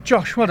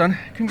Josh, well done.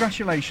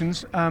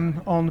 Congratulations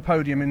on the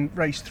podium in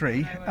race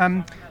 3.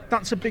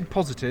 That's a big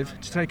positive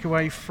to take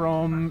away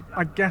from,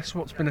 I guess,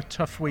 what's been a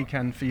tough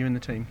weekend for you and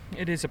the team.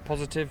 It is a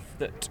positive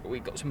that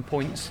we got some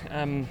points.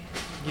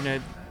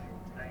 The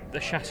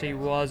chassis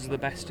was the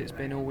best it's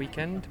been all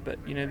weekend, but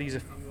these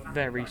are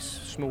very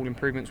small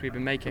improvements we've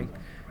been making.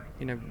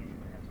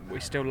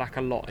 We still lack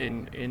a lot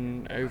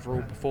in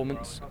overall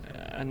performance,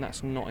 and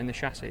that's not in the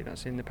chassis,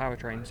 that's in the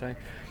powertrain. So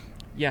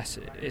yes,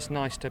 it's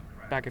nice to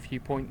bag a few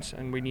points,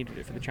 and we needed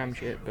it for the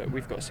championship, but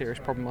we've got a serious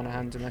problem on our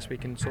hands unless we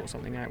can sort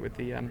something out with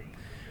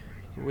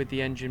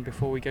the engine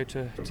before we go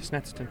to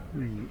Snetterton.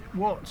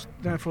 What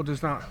therefore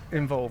does that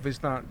involve? Is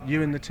that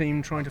you and the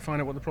team trying to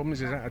find out what the problem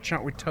is? Is that a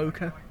chat with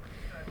Toka?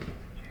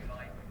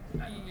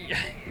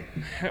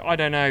 I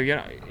don't know.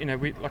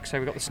 We, like I say,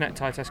 we've got the Snet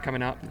tyre test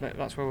coming up.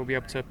 That's where we'll be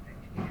able to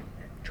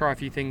try a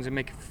few things and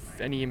make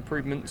any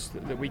improvements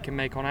that we can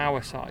make on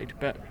our side.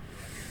 But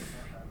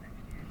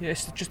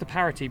it's just the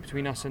parity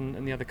between us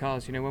and the other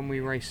cars. When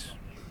we race,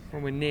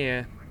 when we're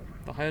near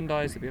the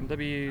Hyundais, the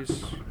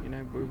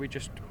BMWs, we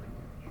just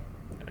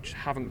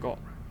haven't got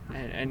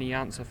any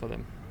answer for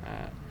them.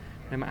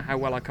 No matter how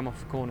well I come off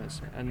the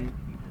corners, and it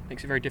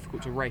makes it very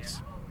difficult to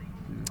race.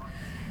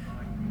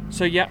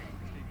 So yeah,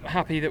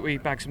 happy that we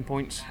bagged some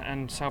points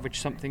and salvaged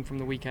something from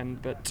the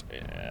weekend, but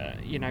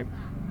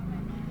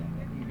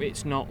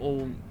it's not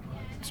all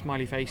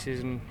smiley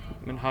faces and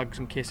hugs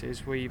and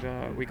kisses. We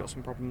got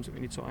some problems that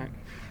we need to sort out.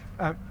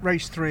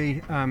 Race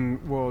 3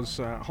 was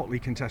hotly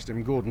contested,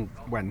 and Gordon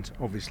went,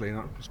 obviously, and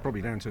that was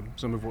probably down to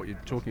some of what you're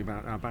talking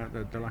about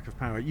the lack of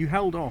power. You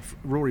held off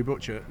Rory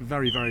Butcher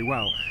very, very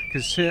well,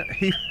 because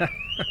he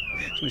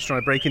somebody's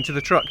trying to break into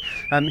the truck.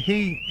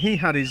 He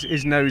had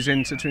his nose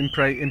in to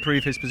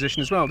improve his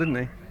position as well, didn't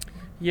he?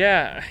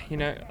 Yeah,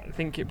 I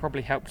think it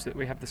probably helps that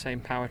we have the same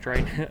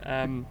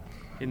powertrain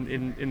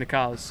in the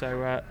cars.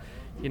 So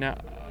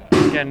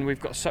again, we've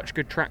got such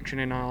good traction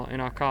in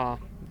our car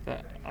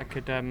that I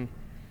could.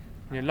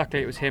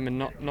 Luckily it was him and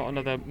not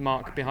another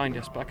Mark behind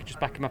us, but I could just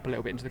back him up a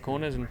little bit into the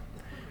corners and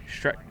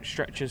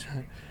stretch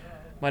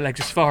my legs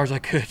as far as I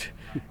could,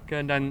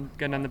 going down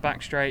the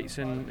back straights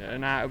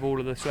and out of all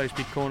of the slow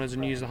speed corners,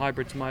 and use the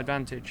hybrid to my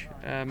advantage.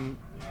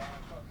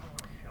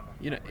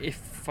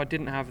 If I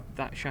didn't have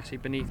that chassis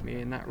beneath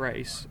me in that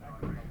race,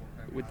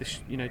 with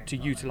to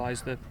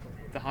utilise the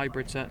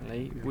hybrid,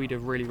 certainly we'd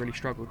have really, really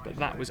struggled. But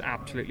that was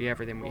absolutely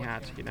everything we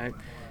had.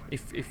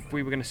 If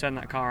we were going to send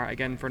that car out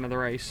again for another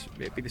race,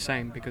 it'd be the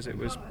same, because it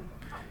was,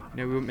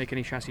 we wouldn't make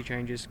any chassis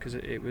changes, because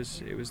it was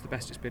the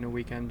best it's been all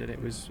weekend, and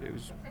it was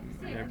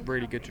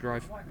really good to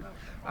drive.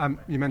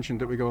 You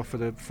mentioned that we go off for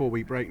the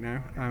 4-week break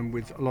now,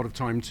 with a lot of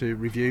time to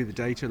review the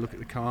data, look at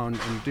the car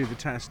and do the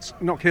tests.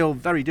 Knockhill,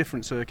 very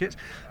different circuit,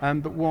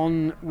 but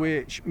one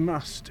which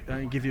must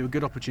give you a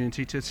good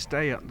opportunity to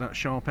stay at that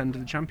sharp end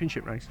of the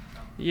championship race.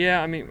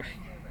 Yeah,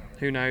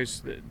 who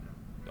knows?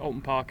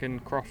 Alton Park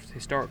and Croft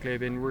historically have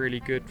been really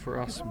good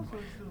for us,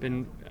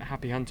 been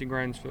happy hunting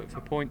grounds for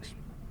points.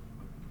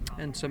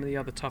 And some of the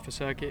other tougher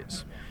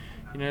circuits,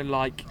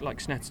 like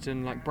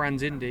Snetterton, like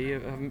Brands Indy,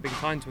 haven't been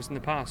kind to us in the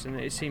past, and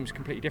it seems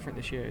completely different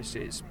this year.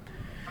 It's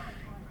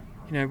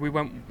we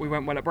went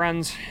well at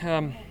Brands.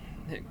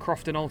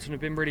 Croft and Alton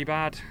have been really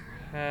bad.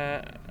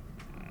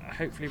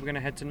 Hopefully we're going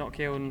to head to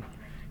Knockhill, and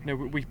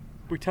we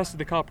tested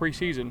the car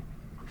pre-season,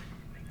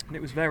 and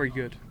it was very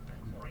good.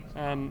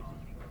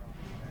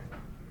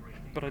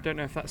 But I don't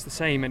know if that's the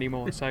same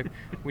anymore, so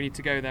we need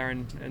to go there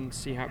and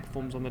see how it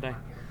performs on the day.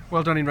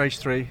 Well done in race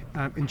 3.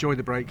 Enjoy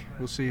the break.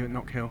 We'll see you at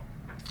Knockhill.